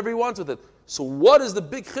can do whatever he wants with it. So what is the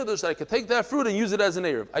big chiddush that I could take that fruit and use it as an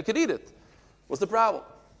Eruv? I could eat it. What's the problem?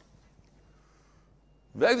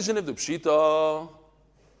 Hegdish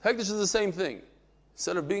is the same thing.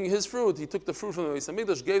 Instead of being his fruit, he took the fruit from the Beis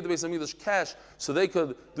Hamikdash, gave the Beis Hamikdash cash so they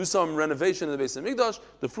could do some renovation in the Beis Hamikdash.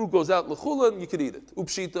 The fruit goes out l'chulan, you could eat it.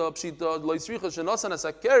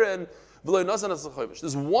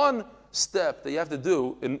 There's one step that you have to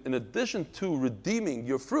do in addition to redeeming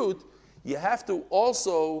your fruit. You have to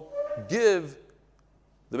also give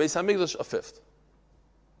the Beis Hamikdash a fifth.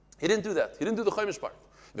 He didn't do that. He didn't do the Chaimish part.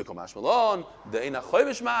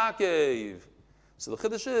 So the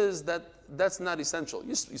Chiddush is that that's not essential.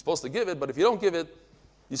 You're supposed to give it, but if you don't give it,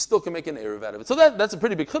 you still can make an Eruv out of it. So that's a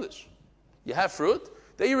pretty big Chiddush. You have fruit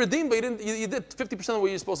that you redeemed, but you did 50% of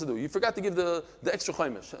what you're supposed to do. You forgot to give the extra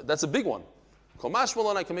Chaimish. That's a big one. Kol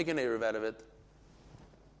mashmalon, I can make an Eruv out of it.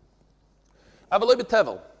 Avalei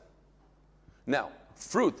b'tevel. Now,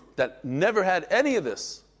 fruit that never had any of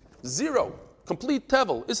this, zero, complete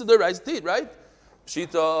tevel, is the right to eat, right?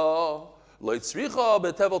 Pshita, loitzricha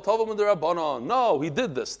betevel tovim d'Rabbanan. No, he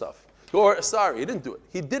did this stuff. Or, sorry, he didn't do it.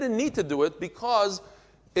 He didn't need to do it because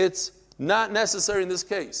it's not necessary in this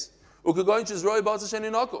case. So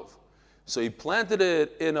he planted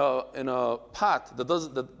it in a pot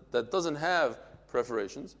that doesn't have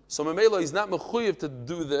preparations. So Mamela, he's not mechuyev to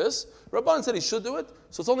do this. Rabbanan said he should do it,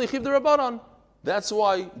 so it's only chiv the Rabbanan. That's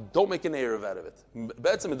why don't make an Eruv out of it.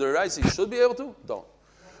 Be'etzem the Raisi should be able to. Don't.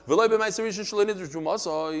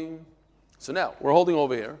 So now we're holding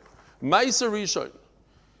over here. Ma'aser Rishon.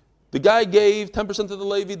 The guy gave 10% to the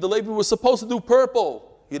Levi. The Levi was supposed to do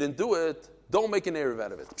purple. He didn't do it. Don't make an Eruv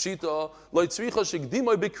out of it. Pshita lo tzricha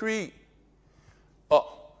shegdimoi b'kri.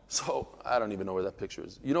 Oh, so I don't even know where that picture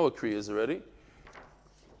is. You know what kri is already?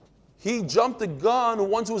 He jumped the gun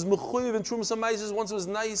once it was mechuyev and trumas hamaises, once it was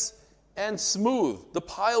nice and smooth. The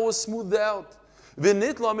pile was smoothed out.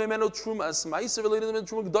 V'nitla memeno trumas maiser related to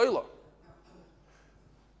truma g'dayla.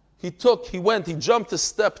 He jumped to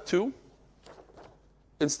step 2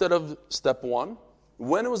 instead of step 1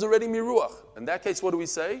 when it was already miruach. In that case, what do we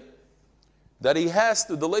say? That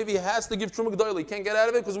the Levi has to give truma g'dayla. He can't get out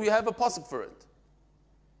of it because we have a pasuk for it.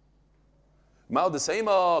 Maybe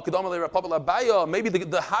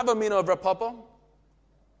the Havamina of Rav Papa.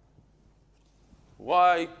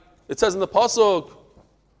 Why? It says in the pasuk,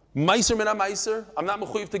 Meiser mina meiser. I'm not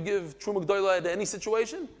mechuyev to give truma g'dayla at any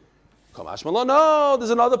situation. No, there's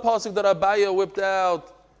another pasuk that Abaya whipped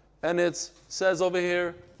out. And it says over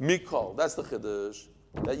here, Mikol. That's the Chiddush.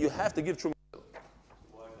 That you have to give Truma.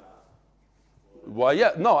 Why not? Why,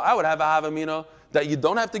 yeah. No, I would have a Havamina that you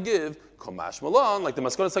don't have to give Komash Malon, like the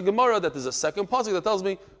Maskonas Gemara, that there's a second pasuk that tells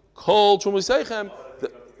me, Kol Truma Seichem,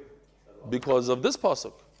 because of this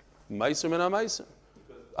pasuk. Meiser Mina Meiser.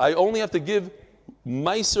 I only have to give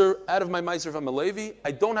Meiser out of my Meiser if I'm a Levi.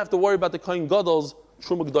 I don't have to worry about the Kohen Gadol's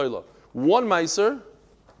Truma Gdoila. One Meiser,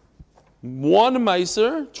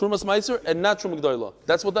 Trumas Meiser, and not Truma Gdoila.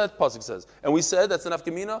 That's what that pasuk says. And we said that's an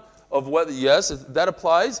afkamina of whether, yes, that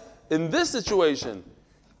applies in this situation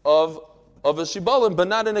of a Shibalim, but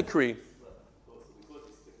not in a Kri.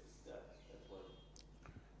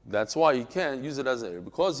 That's why he can't use it as an Erev.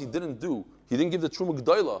 Because he didn't give the Truma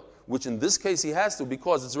Gdoila, which in this case he has to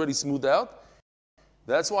because it's already smoothed out.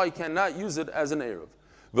 That's why he cannot use it as an Erev.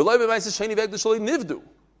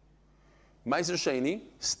 Meiser Sheni,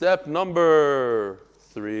 step number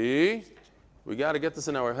 3. We got to get this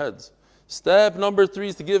in our heads. Step number 3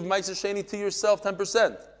 is to give Meiser Sheni to yourself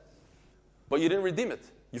 10%. But you didn't redeem it.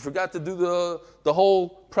 You forgot to do the whole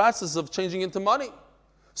process of changing into money.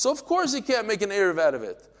 So of course you can't make an Erev out of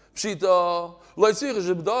it. Pshita,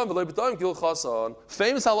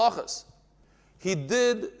 famous halachas. He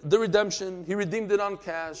did the redemption, he redeemed it on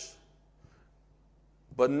cash,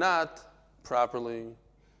 but not properly.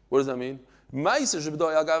 What does that mean? He used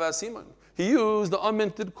the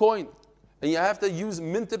unminted coin. And you have to use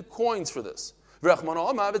minted coins for this. You can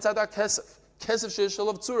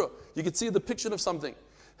see the picture of something.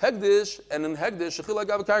 Hegdish, and in Hegdish,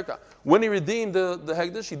 when he redeemed the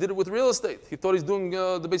Hegdish, he did it with real estate. He thought he's doing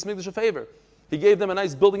the Beis Mikdash a favor. He gave them a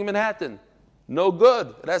nice building in Manhattan. No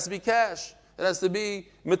good. It has to be cash. It has to be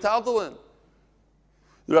metaltalin.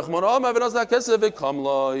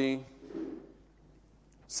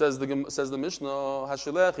 Says the Mishnah,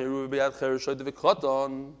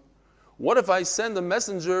 what if I send a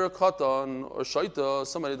messenger, a katan, or shaita,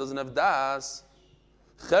 somebody doesn't have das,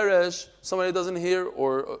 cheresh, somebody doesn't hear,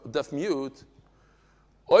 or deaf mute,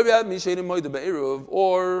 or a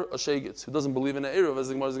shegitz, who doesn't believe in an eruv, as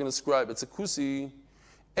the Gemara is going to describe. It's a kusi,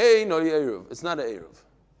 it's not an eruv.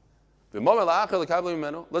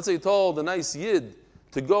 Let's say you told a nice yid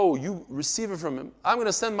to go, you receive it from him. I'm going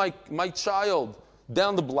to send my child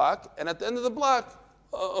down the block, and at the end of the block,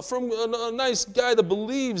 from a nice guy that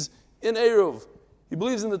believes in Eruv, he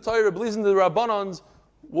believes in the Torah, believes in the Rabbanans,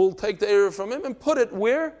 will take the Eruv from him and put it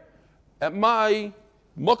where? At my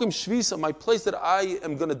Mokim Shvisa, my place that I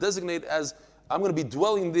am going to designate as, I'm going to be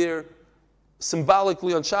dwelling there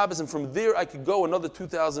symbolically on Shabbos, and from there I could go another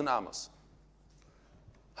 2,000 Amos.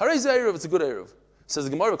 Harayz Eruv, it's a good Eruv. Says the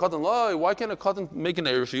Gemara, why can't a cotton make an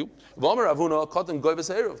Eruv for you?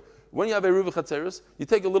 When you have Eruv Chatzeres, you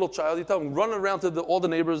take a little child, you tell him, run around to all the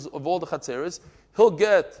neighbors of all the Chatzeres, he'll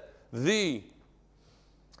get the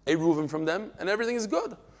Eruvim from them, and everything is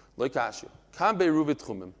good. Like Ashu. Kam be'Eruv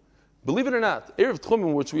Tchumim. Believe it or not, Eruv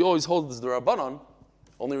Tchumim, which we always hold is the Rabbanon,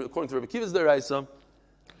 only according to Rabbi Kiva's Deraisa,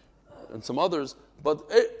 and some others, but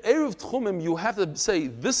Eruv Tchumim, you have to say,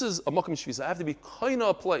 this is a Mokim Shvisa, I have to be kind of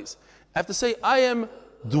a place. I have to say, I am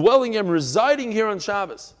dwelling, I'm residing here on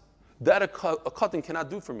Shabbos. That a cotton cannot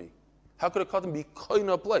do for me. How could a cotton be kind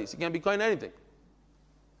of a place? He can't be kind of anything.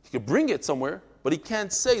 He could bring it somewhere, but he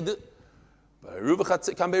can't say that.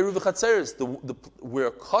 Where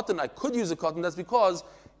a cotton, I could use a cotton, that's because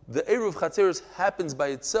the Eruv Chatzeres happens by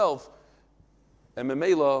itself, and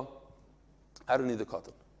Memela, I don't need the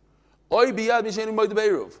cotton. You could be a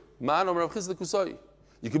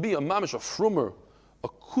mamish, a frumer, a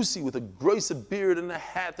kusi with a gross beard and a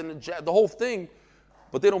hat and a jet, the whole thing,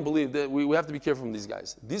 but they don't believe that. We have to be careful from these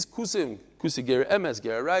guys. These kusim, kusi ger emes,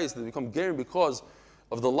 ger rais, they become gerim because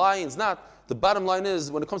of the lions. Not the bottom line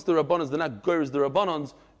is when it comes to the rabbanans, they're not gerim, the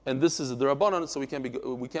rabbanans, and this is the rabbanan, so we can't be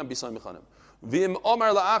samichanim. V'im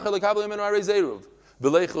omar la'achar lekabel imenu arei zeruv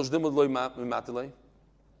v'leichel shdimud loy matilei.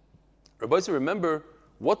 Rabbi said, remember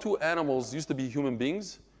what two animals used to be human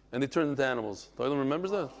beings and they turned into animals? Toilet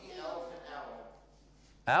remembers that?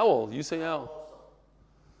 Owl. You say owl.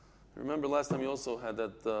 Remember last time you also had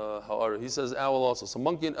that ha'ara. He says owl also. So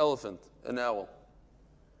monkey and elephant, an owl.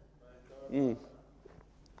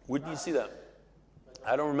 Where do you see that?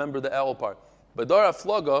 I don't remember the owl part. But Dara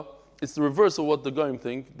Flaga, it's the reverse of what the Goyim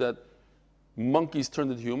think, that monkeys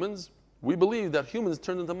turned into humans. We believe that humans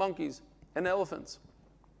turned into monkeys and elephants.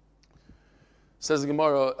 Says the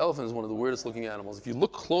Gemara, elephant is one of the weirdest looking animals. If you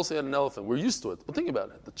look closely at an elephant, we're used to it. But think about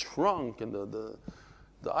it. The trunk and the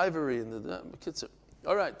ivory and the kitzur.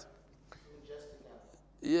 All right.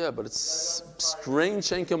 Yeah, but it's strange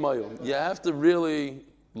shenkamayim. You have to really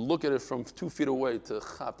look at it from 2 feet away to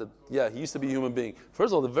chap that, yeah, he used to be a human being.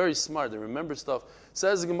 First of all, they're very smart. They remember stuff.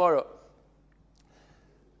 Says the Gemara,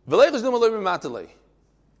 you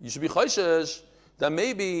should be chayshesh that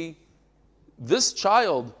maybe this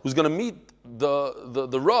child who's going to meet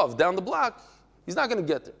the Rav down the block, he's not going to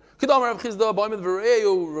get there. Rav Chisda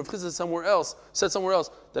said somewhere else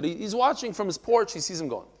that he's watching from his porch, he sees him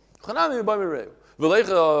going.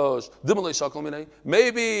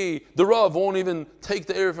 Maybe the Rav won't even take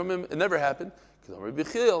the air from him. It never happened. We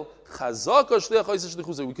could use a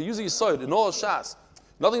yisoid in all shas.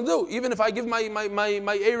 Nothing to do. Even if I give my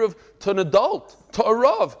Erev to an adult, to a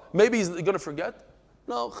Rav, maybe he's going to forget.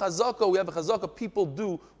 No, chazaka, we have a chazaka. People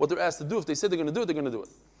do what they're asked to do. If they say they're going to do it, they're going to do it.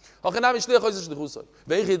 And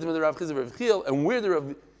where the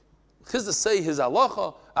Rav Chisda say his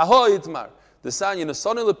halacha, ahoy itmar, the sanya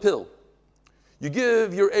nesanu lepil. You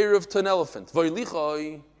give your Erev to an elephant.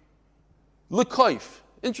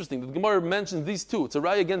 Interesting, the Gemara mentions these two. It's a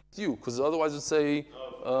raya against you, because otherwise it'd say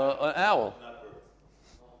an owl.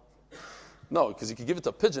 No, because you could give it to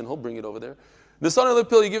a pigeon, he'll bring it over there. The son of the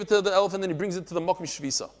pill, you give it to the elephant, then he brings it to the Makom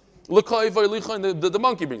Shvisa. And the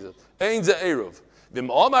monkey brings it. Ein ze Erev.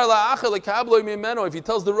 If he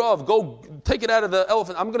tells the Rav, go take it out of the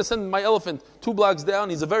elephant, I'm going to send my elephant 2 blocks down.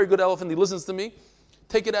 He's a very good elephant, he listens to me.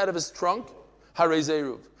 Take it out of his trunk. Harei ze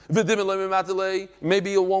Erev.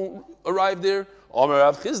 Maybe it won't arrive there.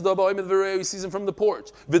 He sees him from the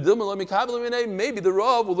porch. Maybe the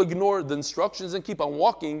Rav will ignore the instructions and keep on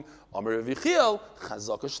walking.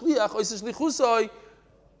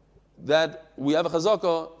 That we have a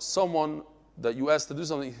chazaka, someone that you ask to do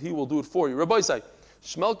something, he will do it for you. Rabbi Isai,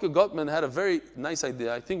 Shmelke Gottman had a very nice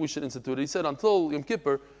idea. I think we should institute it. He said until Yom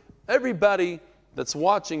Kippur, everybody that's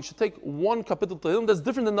watching should take one kapitel Tehillim that's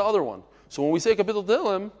different than the other one. So when we say kapitel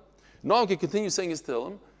Tehillim, no one can continue saying his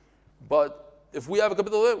Tehillim, but if we have a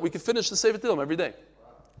kapitel, we can finish the Sefer Tehillim every day.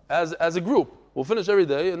 As a group, we'll finish every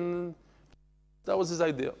day, and that was his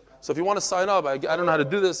idea. So if you want to sign up, I don't know how to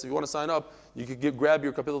do this. If you want to sign up, you could grab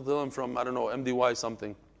your kapitel Tehillim from, I don't know, MDY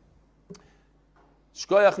something.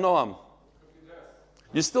 Shkoyach Noam.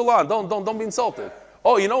 You're still on. Don't be insulted.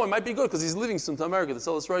 Oh, you know, it might be good because he's leaving soon to America to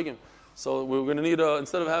sell his Reagan. So we're going to need,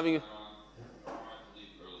 instead of having...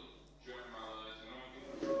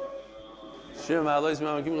 Shir ma'alais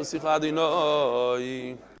ma'amakim l'sicha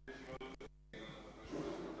Adonai.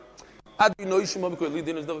 Adonai shema b'kol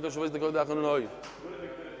lidin es davar kashavais dekol da'achanonoi.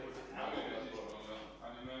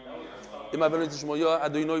 Im avenu tishmoya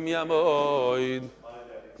Adonai mi'amoid.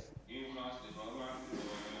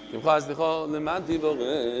 Im chas licha leman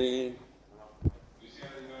tivorei.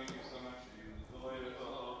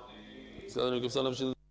 Sadonu kivsanav shil